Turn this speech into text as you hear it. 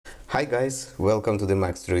Hi guys, welcome to the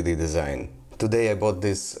Extrude Design. Today I bought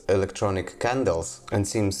these electronic candles, and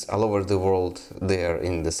since all over the world they are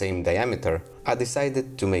in the same diameter, I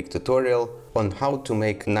decided to make tutorial on how to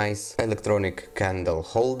make nice electronic candle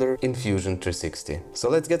holder in Fusion 360. So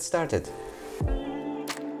let's get started.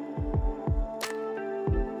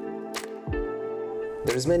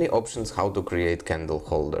 There's many options how to create candle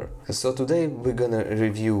holder. So today we're gonna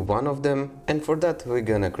review one of them, and for that we're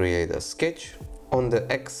gonna create a sketch on the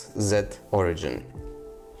XZ origin.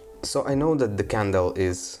 So I know that the candle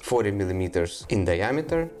is 40 millimeters in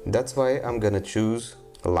diameter, that's why I'm gonna choose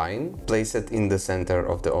a line, place it in the center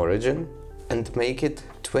of the origin and make it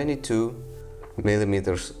 22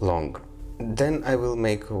 millimeters long. Then I will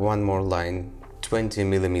make one more line 20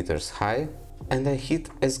 millimeters high and I hit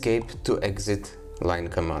escape to exit line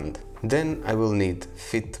command. Then I will need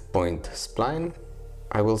fit point spline.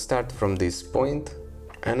 I will start from this point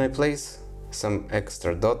and I place some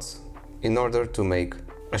extra dots in order to make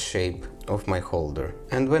a shape of my holder.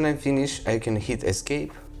 And when I finish, I can hit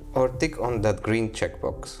escape or tick on that green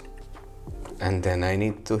checkbox. And then I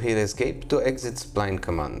need to hit escape to exit spline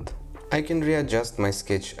command. I can readjust my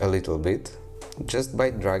sketch a little bit just by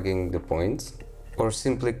dragging the points, or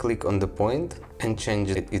simply click on the point and change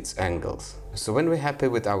its angles. So when we're happy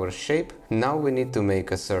with our shape, now we need to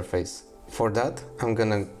make a surface. For that, I'm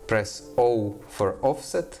gonna press O for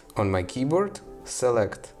offset on my keyboard,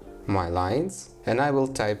 select my lines, and I will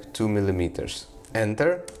type 2 millimeters.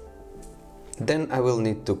 Enter. Then I will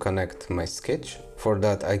need to connect my sketch. For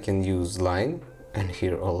that I can use line, and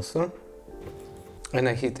here also. And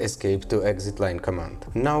I hit escape to exit line command.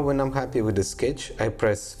 Now when I'm happy with the sketch, I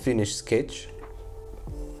press finish sketch.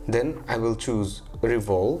 Then I will choose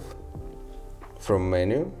revolve from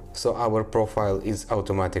menu, so our profile is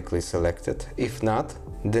automatically selected. If not,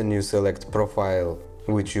 then you select profile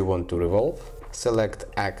which you want to revolve, select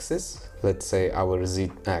axis, let's say our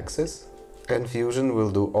Z axis, and Fusion will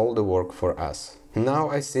do all the work for us. Now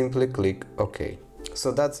I simply click OK.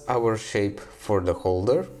 So that's our shape for the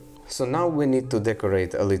holder. So now we need to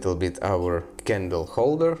decorate a little bit our candle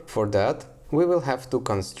holder. For that we will have to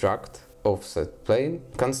construct offset plane,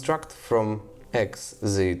 construct from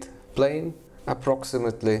XZ plane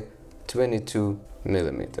approximately 22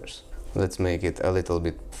 millimeters. Let's make it a little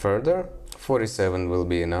bit further, 47 will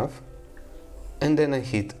be enough, and then I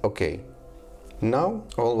hit OK. Now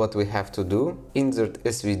all what we have to do, insert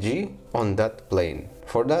SVG on that plane.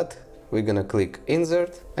 For that we're gonna click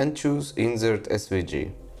insert and choose insert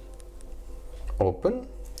SVG. Open.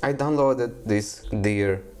 I downloaded this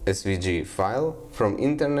dear SVG file from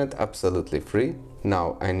internet, absolutely free.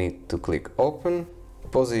 Now I need to click open,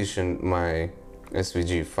 position my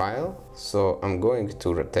SVG file, so I'm going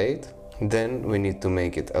to rotate. Then we need to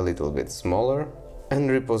make it a little bit smaller and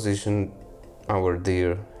reposition our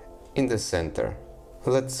deer in the center.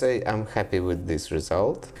 Let's say I'm happy with this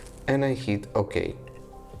result and I hit OK.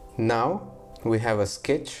 Now we have a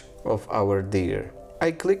sketch of our deer.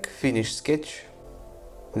 I click finish sketch.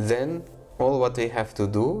 Then all what we have to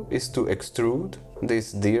do is to extrude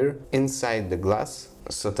this deer inside the glass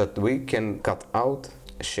so that we can cut out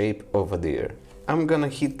a shape of a deer. I'm gonna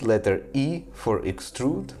hit letter E for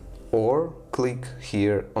extrude, or click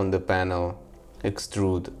here on the panel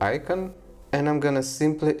extrude icon, and I'm gonna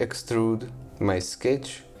simply extrude my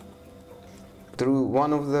sketch through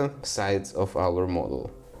one of the sides of our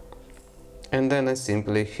model. And then I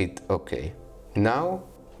simply hit OK. Now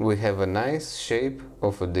we have a nice shape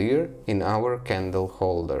of a deer in our candle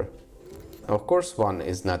holder. Of course one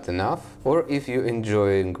is not enough, or if you're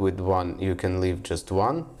enjoying with one you can leave just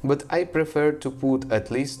one, but I prefer to put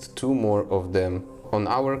at least 2 more of them on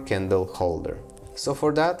our candle holder. So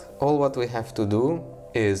for that, all what we have to do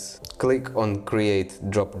is click on create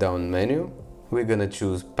drop down menu. We're gonna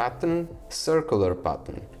choose pattern, circular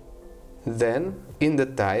pattern. Then in the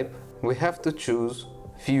type we have to choose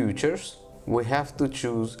futures. We have to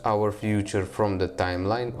choose our future from the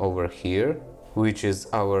timeline over here, which is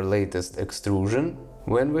our latest extrusion.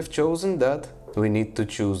 When we've chosen that, we need to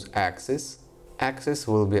choose axis. Axis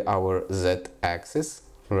will be our Z axis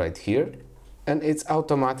right here, and it's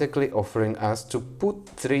automatically offering us to put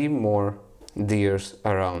 3 more deers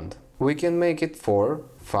around. We can make it 4,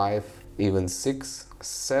 5, even 6,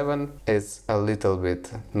 7. It's a little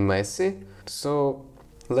bit messy, so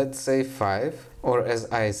let's say 5, or as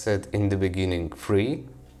I said in the beginning, 3.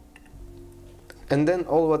 And then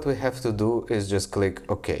all what we have to do is just click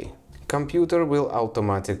OK. Computer will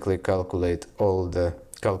automatically calculate all the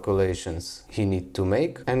calculations he needs to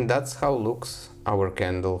make, and that's how looks our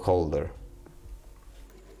candle holder.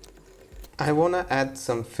 I wanna add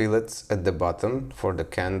some fillets at the bottom for the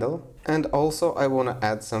candle, and also I wanna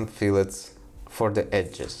add some fillets for the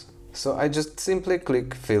edges. So I just simply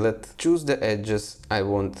click fillet, choose the edges I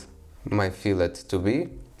want my fillet to be,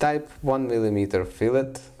 type 1 mm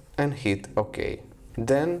fillet and hit OK.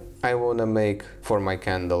 Then I wanna make for my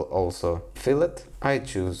candle also fillet. I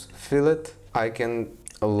choose fillet. I can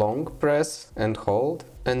long press and hold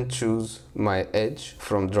and choose my edge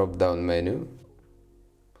from drop down menu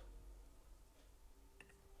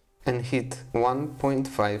and hit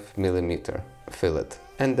 1.5 mm fillet,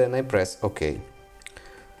 and then I press OK.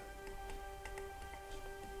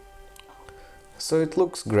 So it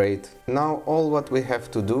looks great. Now all what we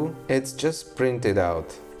have to do is just print it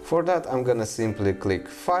out. For that I'm gonna simply click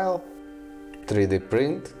File, 3D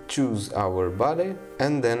Print, choose our body,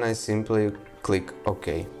 and then I simply click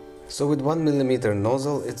OK. So with 1 mm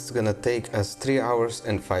nozzle it's gonna take us 3 hours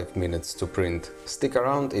and 5 minutes to print. Stick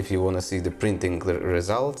around if you wanna see the printing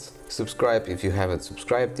results, subscribe if you haven't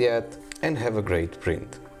subscribed yet, and have a great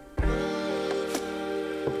print.